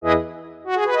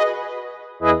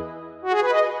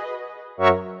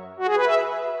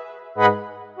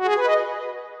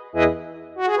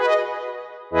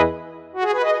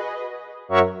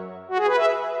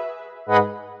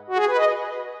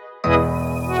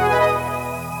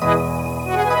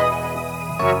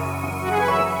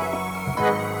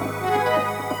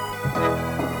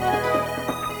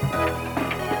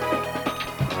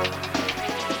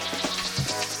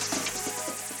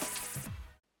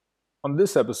On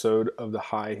this episode of the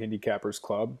High Handicappers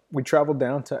Club, we traveled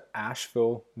down to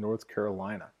Asheville, North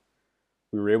Carolina.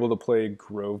 We were able to play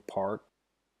Grove Park.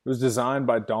 It was designed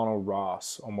by Donald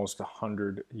Ross almost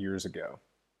 100 years ago.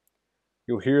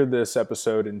 You'll hear this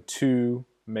episode in two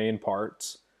main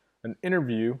parts: an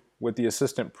interview with the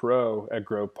assistant pro at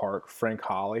Grove Park, Frank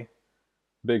Holly.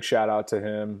 Big shout out to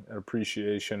him and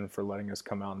appreciation for letting us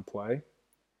come out and play.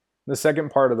 The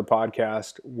second part of the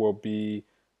podcast will be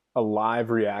a live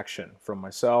reaction from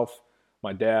myself,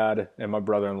 my dad, and my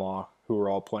brother-in-law, who were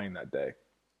all playing that day.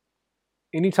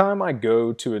 Anytime I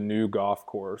go to a new golf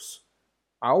course,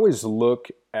 I always look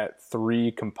at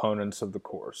three components of the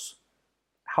course.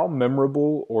 How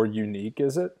memorable or unique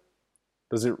is it?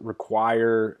 Does it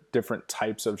require different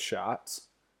types of shots?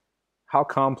 How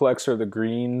complex are the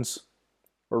greens?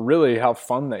 Or really, how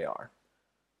fun they are?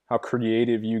 How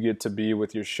creative you get to be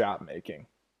with your shot making?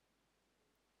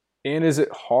 And is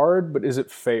it hard, but is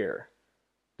it fair?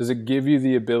 Does it give you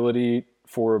the ability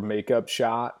for a makeup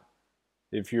shot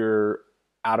if you're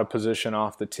out of position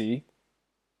off the tee?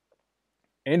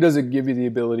 And does it give you the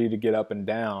ability to get up and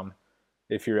down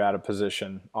if you're out of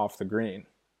position off the green?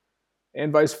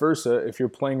 And vice versa, if you're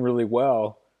playing really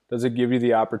well, does it give you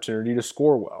the opportunity to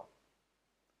score well?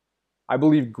 I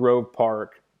believe Grove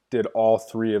Park did all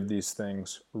three of these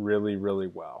things really, really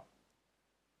well.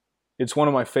 It's one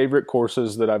of my favorite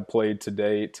courses that I've played to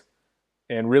date,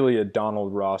 and really a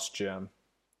Donald Ross gem.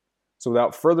 So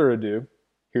without further ado,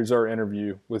 here's our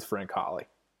interview with Frank Holly.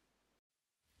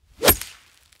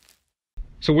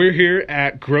 So we're here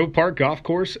at Grove Park Golf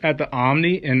Course at the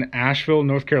Omni in Asheville,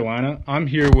 North Carolina. I'm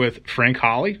here with Frank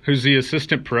Holly, who's the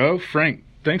assistant pro. Frank,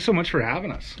 thanks so much for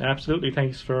having us. Absolutely.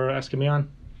 Thanks for asking me on.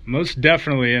 Most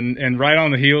definitely, and right on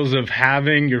the heels of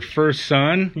having your first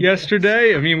son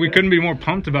yesterday. I mean, we couldn't be more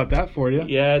pumped about that for you.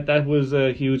 Yeah, that was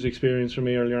a huge experience for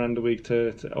me earlier on in the week.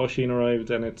 To Oisin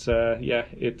arrived, and it's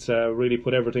really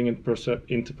put everything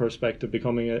into perspective.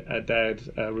 Becoming a dad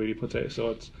really puts it.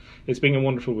 So it's been a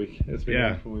wonderful week. A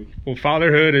wonderful week. Well,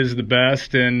 fatherhood is the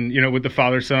best, and with the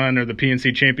father-son or the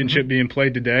PNC Championship being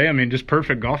played today, I mean, just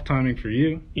perfect golf timing for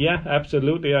you. Yeah,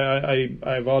 absolutely.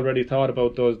 I've already thought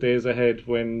about those days ahead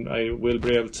when I will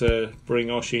be able to bring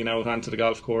Oisin out onto the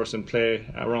golf course and play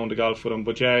around the golf with him.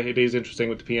 But yeah, it is interesting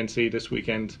with the PNC this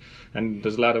weekend, and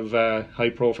there's a lot of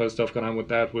high-profile stuff going on with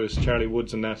that, with Charlie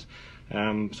Woods and that.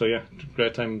 So yeah,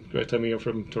 great time of year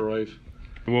for him to arrive.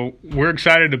 Well, we're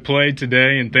excited to play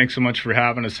today, and thanks so much for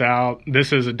having us out.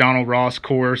 This is a Donald Ross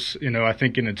course, I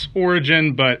think in its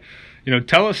origin, but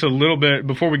tell us a little bit,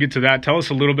 before we get to that, tell us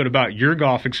a little bit about your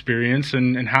golf experience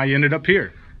and how you ended up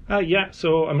here.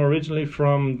 So I'm originally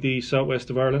from the southwest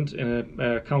of Ireland, in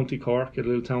a county Cork, a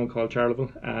little town called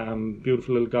Charleville.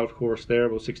 Beautiful little golf course there,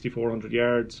 about 6,400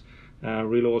 yards,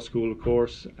 real old school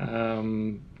course.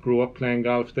 Grew up playing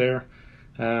golf there.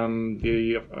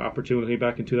 The opportunity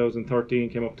back in 2013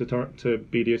 came up to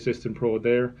be the assistant pro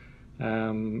there,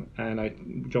 and I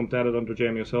jumped at it under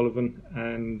Jamie O'Sullivan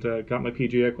and got my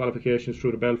PGA qualifications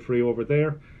through the Belfry over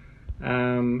there.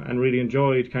 And really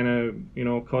enjoyed kind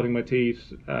of, cutting my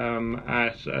teeth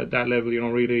at that level,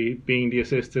 really being the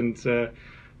assistant,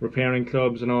 repairing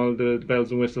clubs and all the bells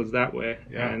and whistles that way.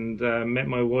 Yeah. And met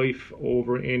my wife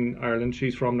over in Ireland.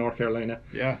 She's from North Carolina.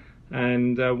 Yeah.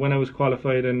 And when I was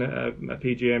qualified and a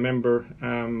PGA member,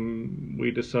 we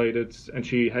decided, and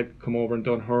she had come over and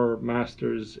done her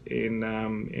master's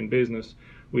in business,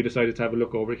 we decided to have a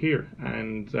look over here.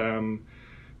 And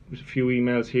a few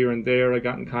emails here and there. I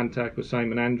got in contact with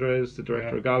Simon Andres, the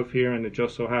director of golf here, and it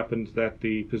just so happened that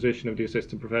the position of the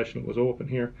assistant professional was open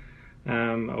here.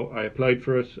 I applied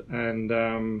for it, and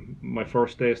my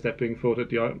first day stepping foot at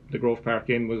the Grove Park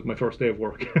Inn was my first day of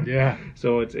work. Yeah.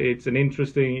 So it's an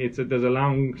interesting. There's a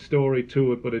long story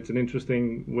to it, but it's an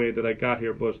interesting way that I got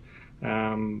here. But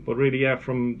really, yeah,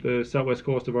 from the southwest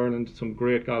coast of Ireland, some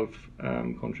great golf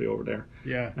country over there.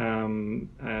 Yeah.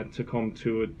 To come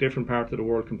to a different part of the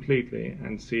world completely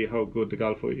and see how good the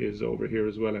golf is over here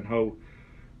as well, and how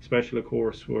special a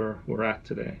course we're at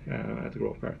today at the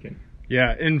Grove Park Inn.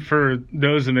 Yeah, and for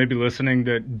those that may be listening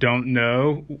that don't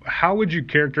know, how would you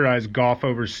characterize golf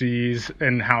overseas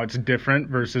and how it's different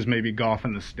versus maybe golf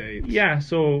in the States? Yeah,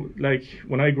 so like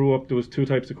when I grew up, there was two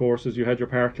types of courses. You had your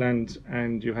parkland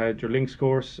and you had your links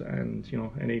course, and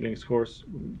any links course.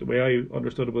 The way I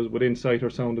understood it was within sight or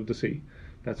sound of the sea.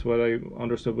 That's what I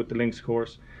understood with the links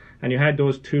course. And you had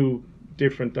those two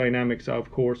different dynamics of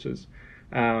courses.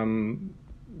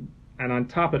 And on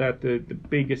top of that, the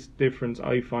biggest difference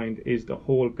I find is the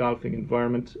whole golfing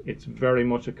environment. It's very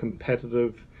much a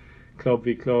competitive club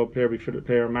v club, player v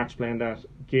player, match playing that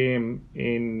game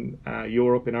in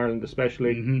Europe, in Ireland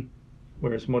especially.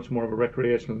 where it's much more of a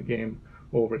recreational game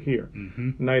over here.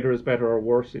 Mm-hmm. Neither is better or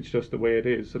worse, it's just the way it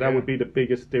is. So that Yeah. would be the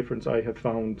biggest difference I have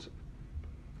found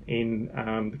in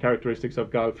the characteristics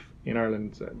of golf in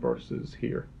Ireland versus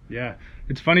here. Yeah,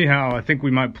 it's funny how I think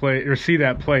we might play or see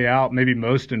that play out maybe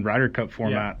most in Ryder Cup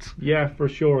formats. Yeah, for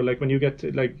sure. Like when you get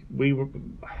to, like, we were,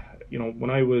 you know, when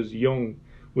I was young,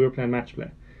 we were playing match play.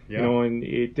 Yeah. You know, and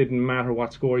it didn't matter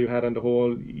what score you had on the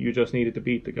hole, you just needed to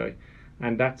beat the guy.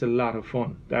 And that's a lot of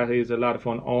fun. That is a lot of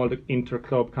fun. All the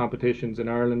inter-club competitions in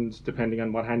Ireland, depending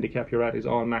on what handicap you're at, is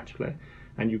all match play.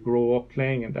 And you grow up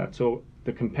playing in that. So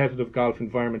the competitive golf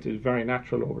environment is very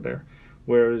natural over there.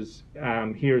 Whereas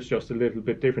here's just a little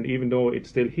bit different. Even though it's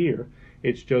still here,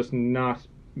 it's just not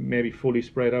maybe fully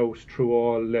spread out through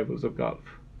all levels of golf.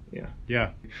 Yeah.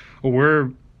 Yeah. Well,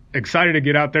 we're excited to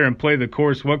get out there and play the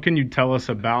course. What can you tell us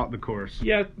about the course?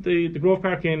 Yeah, the Grove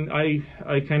Park Inn,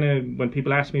 I kind of, when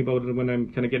people ask me about it, when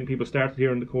I'm kind of getting people started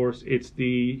here in the course, it's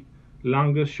the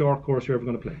longest short course you're ever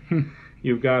going to play.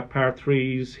 You've got par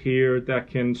threes here that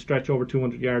can stretch over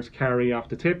 200 yards, carry off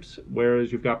the tips,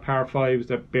 whereas you've got par fives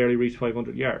that barely reach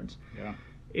 500 yards. Yeah.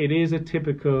 It is a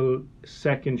typical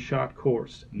second shot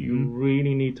course. Mm-hmm. You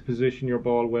really need to position your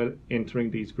ball well entering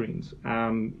these greens.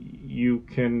 You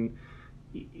can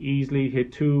easily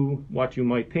hit two what you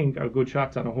might think are good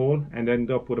shots on a hole and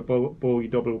end up with a bogey,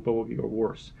 double bogey, or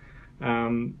worse.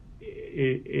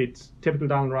 It's typical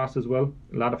Donald Ross as well.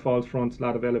 A lot of false fronts, a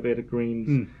lot of elevated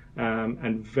greens,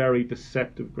 and very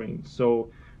deceptive greens.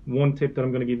 So one tip that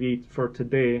I'm going to give you for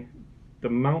today, the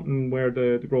mountain where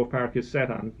the Grove Park is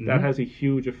set on, that has a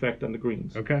huge effect on the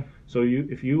greens. Okay. So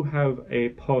if you have a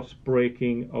putt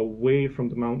breaking away from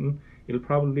the mountain, it'll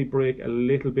probably break a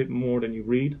little bit more than you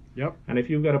read. Yep. And if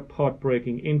you've got a putt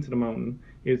breaking into the mountain,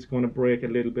 it's going to break a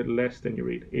little bit less than you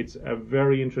read. It's a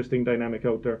very interesting dynamic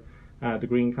out there. The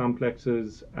green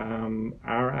complexes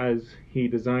are as he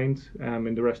designed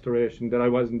in the restoration that I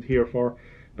wasn't here for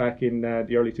back in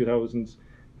the early 2000s.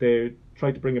 They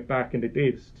tried to bring it back, and they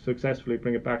did successfully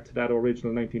bring it back to that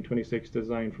original 1926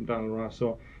 design from Donald Ross.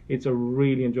 So it's a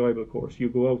really enjoyable course. You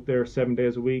go out there 7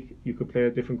 days a week. You could play a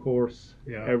different course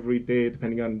every day,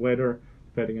 depending on weather,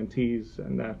 depending on tees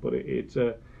and that. But it's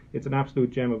an absolute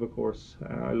gem of a course.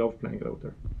 I love playing it out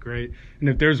there. Great. And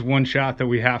if there's one shot that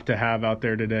we have to have out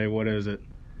there today, what is it?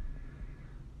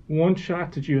 One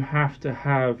shot that you have to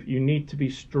have, you need to be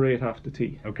straight off the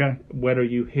tee. Okay. Whether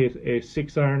you hit a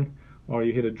 6-iron or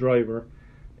you hit a driver,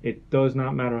 it does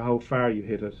not matter how far you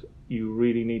hit it. You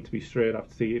really need to be straight off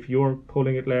the tee. If you're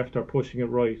pulling it left or pushing it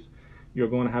right, you're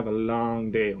going to have a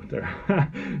long day out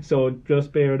there. So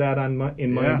just bear that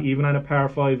in mind. Even on a par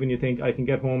 5, when you think I can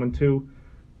get home in 2,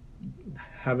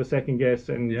 have a second guess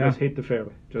and just hit the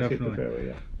fairway. Hit the fairway,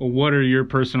 yeah. Well, what are your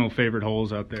personal favorite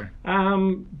holes out there?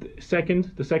 The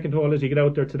second hole as you get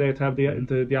out there today to have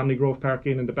the Omni Grove Park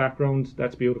Inn in the background.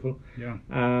 That's beautiful. Yeah.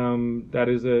 That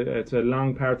is it's a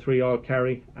long par 3 all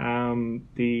carry.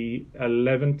 The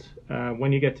 11th,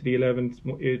 when you get to the 11th,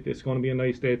 it's going to be a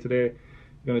nice day today.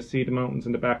 You're going to see the mountains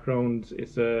in the background.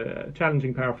 It's a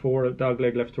challenging par 4, a dog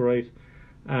leg left to right.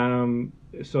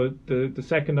 So the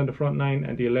second on the front 9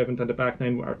 and the 11th on the back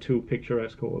 9 are two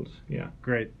picturesque holes. Yeah.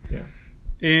 Great. Yeah.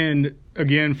 And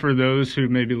again, for those who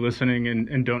may be listening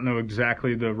and don't know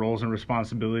exactly the roles and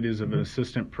responsibilities of an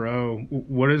assistant pro,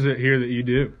 what is it here that you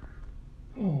do?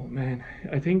 Oh man,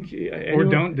 I think or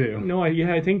don't do. No,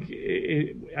 I think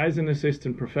as an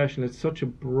assistant professional, it's such a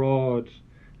broad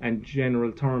and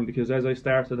general term, because as I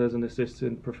started as an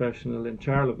assistant professional in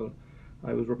Charleville,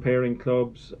 I was repairing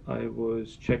clubs, I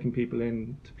was checking people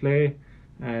in to play,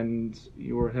 and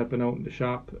you were helping out in the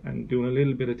shop and doing a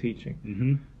little bit of teaching.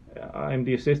 Mm-hmm. I'm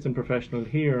the assistant professional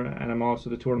here, and I'm also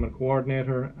the tournament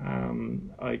coordinator.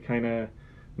 I kind of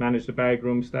manage the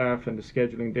backroom staff and the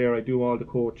scheduling there. I do all the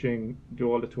coaching,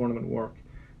 do all the tournament work.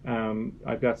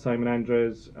 I've got Simon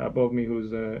Andres above me,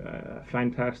 who's a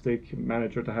fantastic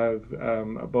manager to have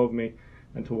above me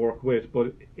and to work with.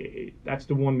 But that's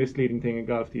the one misleading thing in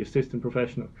golf, the assistant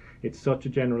professional. It's such a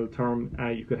general term.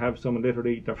 You could have someone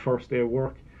literally their first day of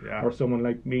work, or someone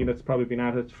like me that's probably been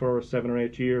at it for 7 or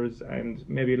 8 years and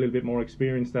maybe a little bit more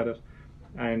experienced at it,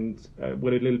 and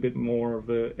with a little bit more of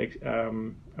a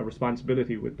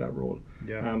responsibility with that role.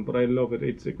 But I love it.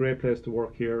 It's a great place to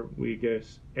work here. We get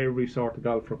every sort of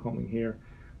golfer coming here,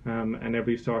 and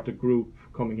every sort of group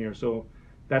coming here. So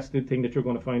that's the thing that you're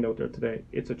going to find out there today.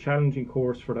 It's a challenging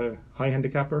course for the high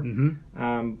handicapper,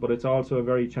 but it's also a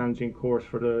very challenging course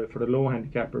for the low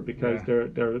handicapper, because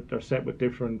they're set with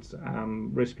different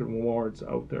risk and rewards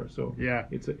out there. So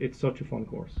it's such a fun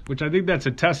course. Which I think that's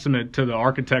a testament to the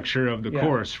architecture of the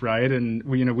course, right? And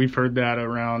we've heard that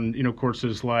around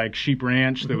courses like Sheep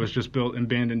Ranch that was just built in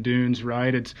Bandon Dunes,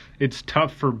 right? It's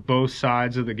tough for both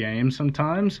sides of the game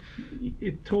sometimes.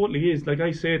 It totally is. Like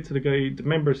I say to the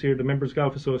members here, the Members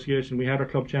Golf Association, we had our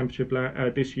club championship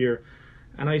this year,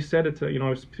 and I said it to, I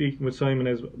was speaking with Simon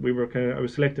as we were I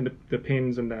was selecting the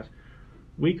pins, and that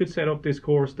we could set up this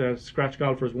course that scratch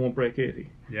golfers won't break 80.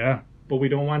 Yeah. But we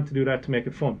don't want to do that to make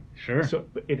it fun. Sure. So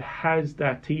it has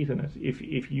that teeth in it.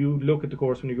 If you look at the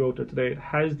course when you go out there today, it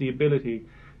has the ability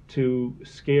to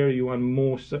scare you on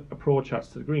most approach shots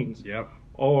to the greens. Yep.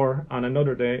 Or on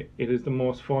another day, it is the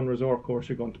most fun resort course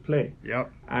you're going to play.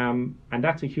 Yep. And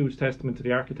that's a huge testament to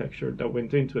the architecture that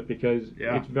went into it, because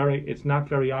it's not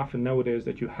very often nowadays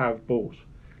that you have both.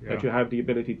 That you have the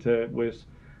ability to, with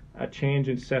a change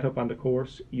in setup on the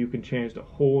course, you can change the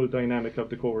whole dynamic of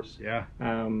the course.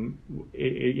 And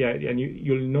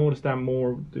you'll notice that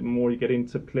more the more you get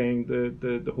into playing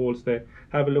the holes there.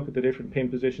 Have a look at the different pin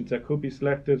positions that could be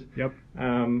selected.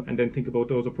 And then think about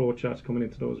those approach shots coming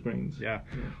into those greens.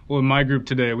 Well, in my group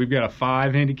today, we've got a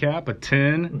 5 handicap, a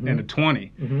 10, and a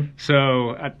 20.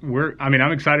 So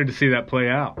I'm excited to see that play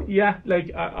out.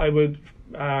 Like I would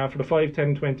for the 5,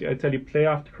 10, 20, I'd tell you play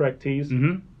off the correct tees.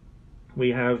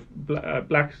 We have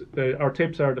our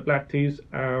tips are the black tees.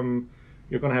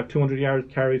 You're going to have 200 yard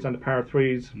carries on the par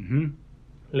 3s.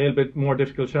 A little bit more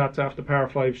difficult shots after par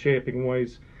 5 shaping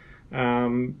wise.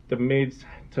 The mids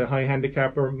to high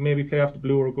handicapper, maybe play off the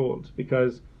blue or gold,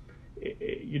 because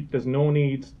there's no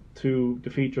need to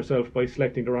defeat yourself by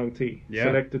selecting the wrong tee.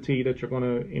 Select the tee that you're going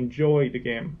to enjoy the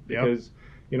game, because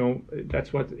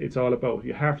that's what it's all about.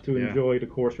 You have to enjoy the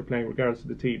course you're playing regardless of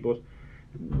the tee, but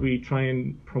we try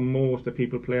and promote that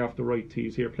people play off the right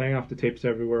tees here. Playing off the tips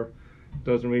everywhere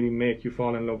doesn't really make you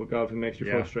fall in love with golf. It makes you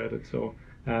frustrated. So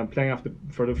playing off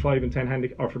for the 5 and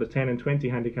 10 or for the 10 and 20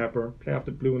 handicapper, play off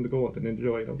the blue and the gold and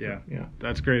enjoy it.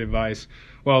 That's great advice.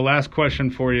 Well, last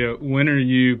question for you: when are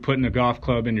you putting a golf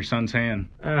club in your son's hand?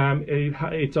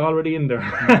 It's already in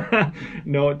there.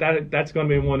 No, that's going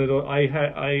to be one of those.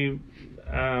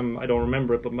 I don't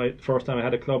remember it, but my first time I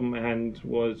had a club in my hand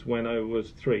was when I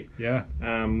was 3.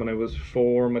 When I was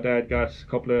 4, my dad got a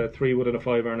couple of 3-wood and a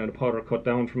 5-iron and a putter cut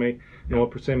down for me. A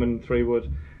persimmon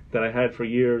 3-wood that I had for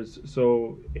years.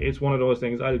 So it's one of those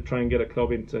things. I'll try and get a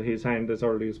club into his hand as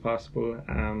early as possible,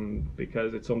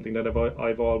 because it's something that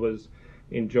I've always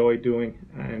enjoyed doing,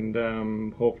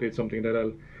 and hopefully it's something that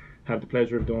I'll have the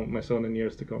pleasure of doing with my son in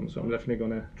years to come. So I'm definitely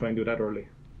going to try and do that early.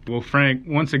 Well, Frank,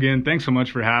 once again, thanks so much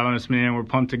for having us, man. We're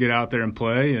pumped to get out there and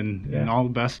play, and all the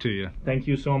best to you. Thank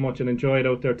you so much, and enjoy it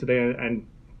out there today, and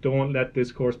don't let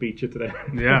this course beat you today.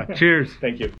 Cheers.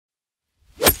 Thank you.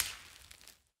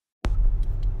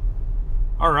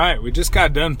 All right, we just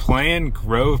got done playing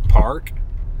Grove Park.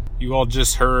 You all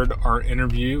just heard our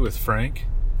interview with Frank,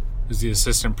 who's the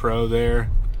assistant pro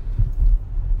there.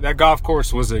 That golf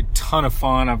course was a ton of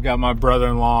fun. I've got my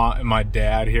brother-in-law and my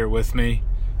dad here with me.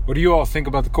 What do you all think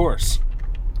about the course?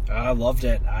 I loved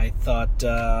it. I thought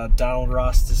Donald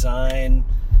Ross design,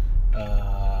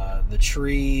 the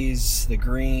trees, the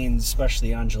greens, especially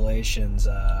the undulations,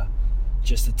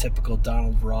 just a typical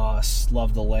Donald Ross.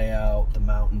 Loved the layout, the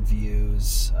mountain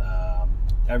views.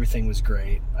 Everything was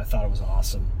great. I thought it was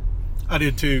awesome. I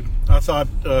did too. I thought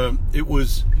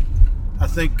I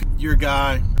think your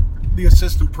guy, the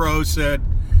assistant pro, said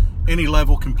any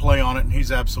level can play on it, and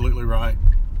he's absolutely right.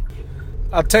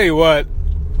 I'll tell you what,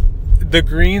 the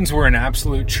greens were an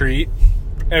absolute treat.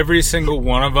 Every single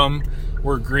one of them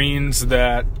were greens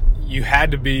that you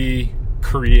had to be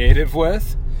creative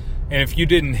with. And if you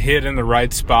didn't hit in the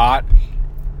right spot,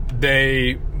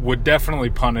 they would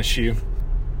definitely punish you.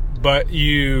 But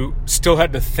you still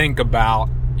had to think about,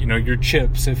 your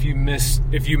chips if you miss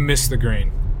the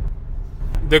green.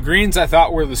 The greens I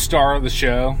thought were the star of the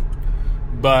show.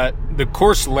 But the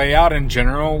course layout in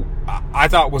general, I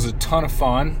thought was a ton of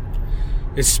fun.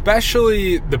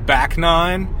 Especially the back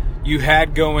 9 you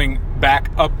had going back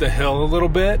up the hill a little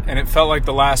bit. And it felt like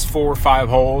the last 4 or 5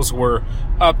 holes were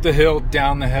up the hill,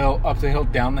 down the hill, up the hill,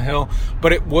 down the hill.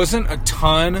 But it wasn't a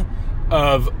ton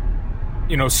of,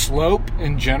 slope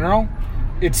in general.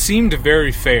 It seemed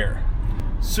very fair.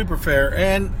 Super fair.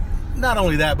 And not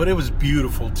only that, but it was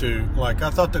beautiful too. Like, I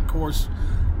thought the course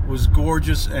was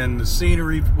gorgeous, and the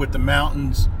scenery with the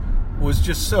mountains was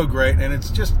just so great, and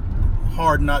it's just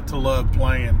hard not to love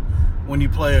playing when you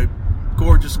play a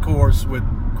gorgeous course with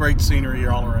great scenery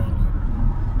all around.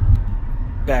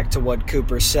 Back to what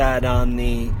Cooper said on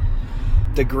the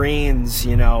greens,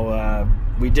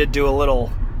 we did do a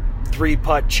little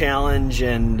 3-putt challenge,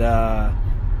 and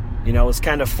it was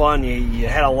kind of fun. You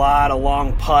had a lot of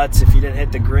long putts if you didn't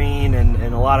hit the green,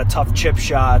 and a lot of tough chip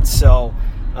shots. So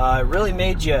it really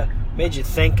made you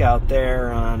think out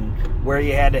there on where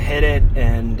you had to hit it,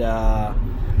 and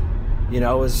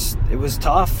it was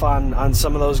tough on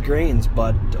some of those greens.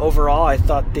 But overall, I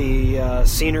thought the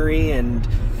scenery and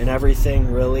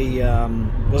everything really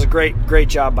was a great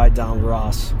job by Donald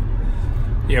Ross.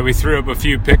 Yeah, we threw up a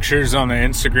few pictures on the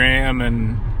Instagram,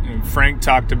 and Frank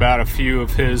talked about a few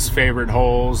of his favorite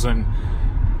holes, and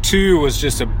 2 was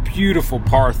just a beautiful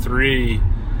par 3.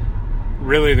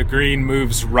 Really, the green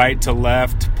moves right to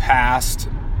left past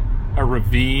a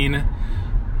ravine,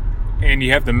 and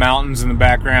you have the mountains in the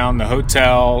background, the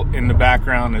hotel in the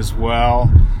background as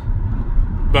well.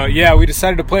 But yeah, we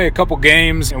decided to play a couple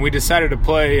games, and we decided to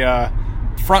play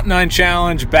front 9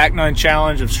 challenge, back 9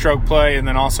 challenge of stroke play, and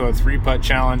then also a 3-putt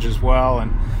challenge as well.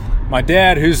 And my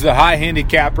dad, who's the high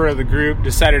handicapper of the group,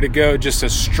 decided to go just a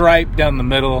stripe down the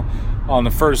middle on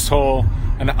the first hole,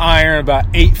 an iron about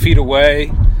 8 feet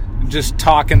away, just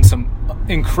talking some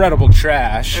incredible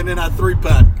trash. And then I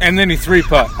 3-putt. And then he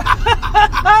 3-putt.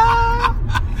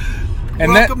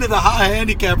 And welcome to the High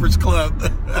Handicappers Club.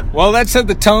 Well, that set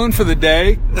the tone for the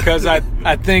day, because I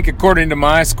think, according to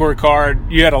my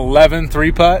scorecard, you had 11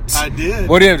 3-putts. I did.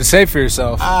 What do you have to say for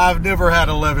yourself? I've never had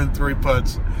 11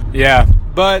 3-putts. Yeah,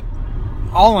 but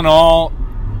all in all,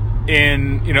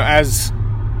 as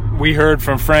we heard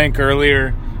from Frank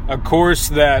earlier, a course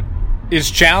that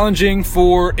is challenging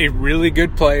for a really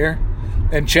good player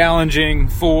and challenging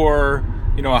for,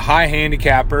 a high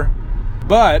handicapper,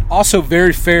 but also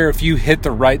very fair if you hit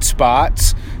the right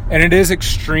spots. And it is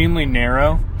extremely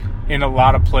narrow in a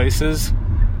lot of places.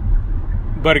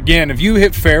 But again, if you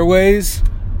hit fairways,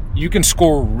 you can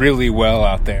score really well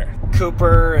out there.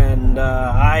 Cooper and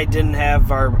I didn't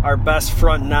have our best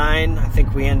front 9. I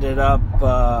think we ended up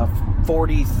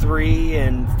 43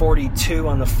 and 42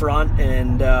 on the front,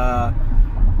 and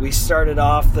we started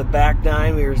off the back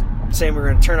 9. We were saying we were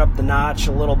going to turn up the notch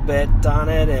a little bit on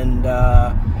it, and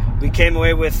we came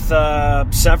away with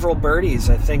several birdies.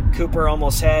 I think Cooper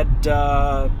almost had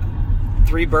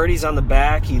 3 birdies on the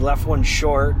back. He left one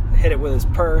short, hit it with his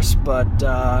purse, but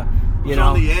was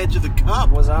on the edge of the cup.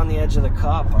 Was on the edge of the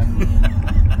cup.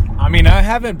 I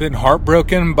haven't been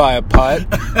heartbroken by a putt.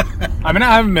 I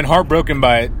haven't been heartbroken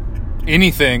by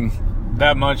anything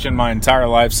that much in my entire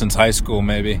life since high school,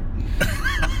 maybe.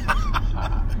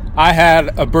 I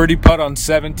had a birdie putt on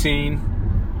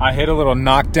 17. I hit a little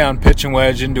knockdown pitching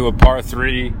wedge into a par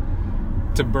 3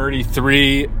 to birdie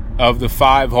 3 of the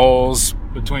 5 holes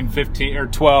between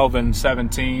 12 and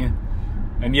 17.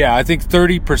 And yeah, I think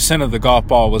 30% of the golf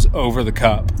ball was over the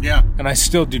cup. Yeah. And I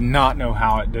still do not know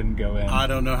how it didn't go in. I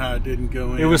don't know how it didn't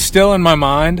go in. It was still in my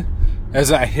mind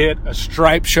as I hit a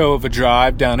stripe show of a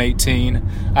drive down 18.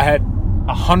 I had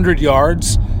 100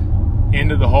 yards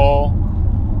into the hole,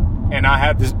 and I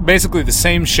had basically the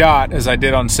same shot as I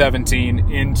did on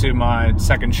 17 into my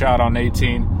second shot on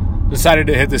 18. Decided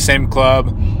to hit the same club,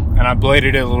 and I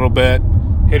bladed it a little bit,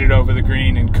 hit it over the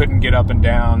green, and couldn't get up and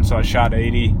down, so I shot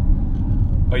 80.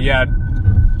 But yeah,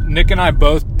 Nick and I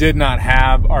both did not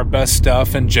have our best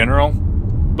stuff in general,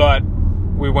 but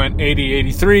we went 80,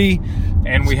 83,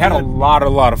 and we had a lot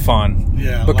of fun.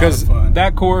 Yeah, because a lot of fun.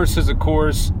 That course is a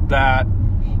course that,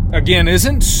 again,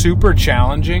 isn't super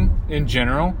challenging in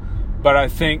general, but I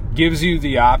think gives you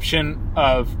the option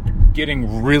of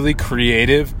getting really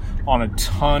creative on a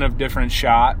ton of different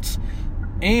shots.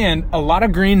 And a lot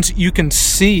of greens, you can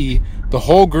see the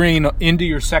whole green into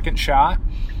your second shot,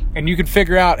 and you can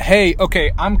figure out, hey,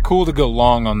 okay, I'm cool to go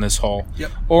long on this hole.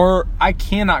 Yep. Or I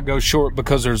cannot go short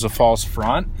because there's a false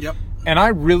front. Yep. And I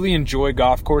really enjoy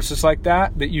golf courses like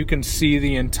that you can see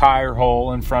the entire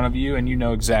hole in front of you and you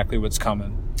know exactly what's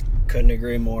coming. Couldn't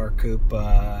agree more, Coop.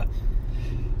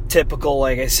 Typical,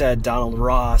 like I said, Donald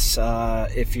Ross.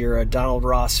 If you're a Donald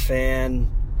Ross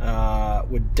fan,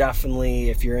 would definitely,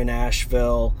 if you're in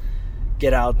Asheville,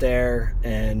 get out there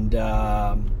and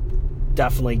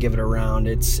definitely give it a round.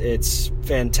 It's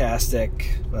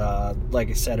fantastic. Like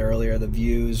I said earlier, the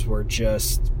views were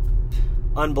just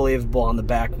unbelievable on the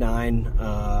back 9,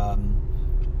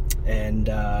 and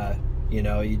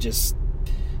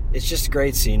it's just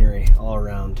great scenery all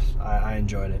around. I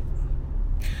enjoyed it.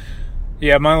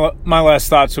 Yeah, my last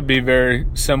thoughts would be very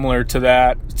similar to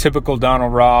that. Typical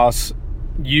Donald Ross.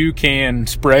 You can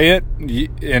spray it,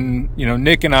 and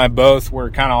Nick and I both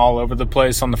were kind of all over the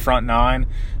place on the front 9,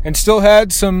 and still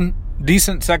had some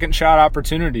decent second shot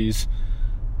opportunities.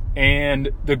 And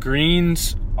the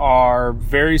greens are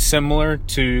very similar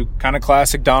to kind of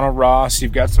classic Donald Ross.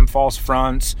 You've got some false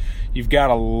fronts. You've got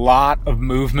a lot of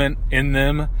movement in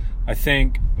them. I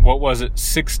think,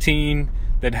 16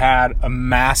 that had a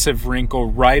massive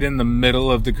wrinkle right in the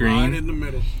middle of the green. Right in the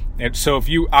middle. And so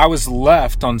I was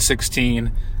left on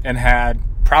 16 and had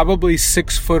probably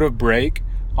 6 foot of break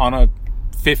on a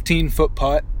 15-foot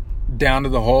putt down to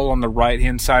the hole on the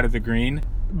right-hand side of the green.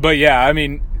 But yeah, I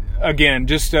mean, again,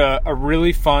 just a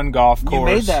really fun golf course.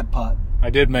 You made that putt. I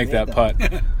did make that putt.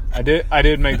 I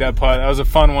did make that putt. That was a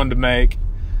fun one to make.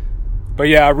 But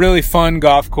yeah, a really fun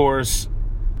golf course.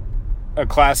 A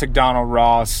classic Donald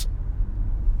Ross.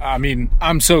 I mean,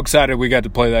 I'm so excited we got to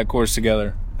play that course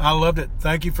together. I loved it.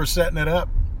 Thank you for setting it up.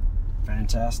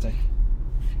 Fantastic.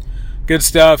 Good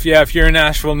stuff. Yeah, if you're in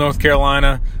Asheville, North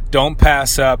Carolina, don't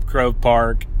pass up Grove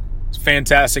Park. It's a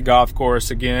fantastic golf course.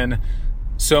 Again,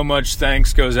 so much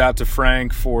thanks goes out to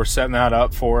Frank for setting that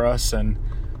up for us. And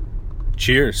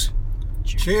cheers.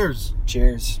 Cheers.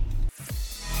 Cheers.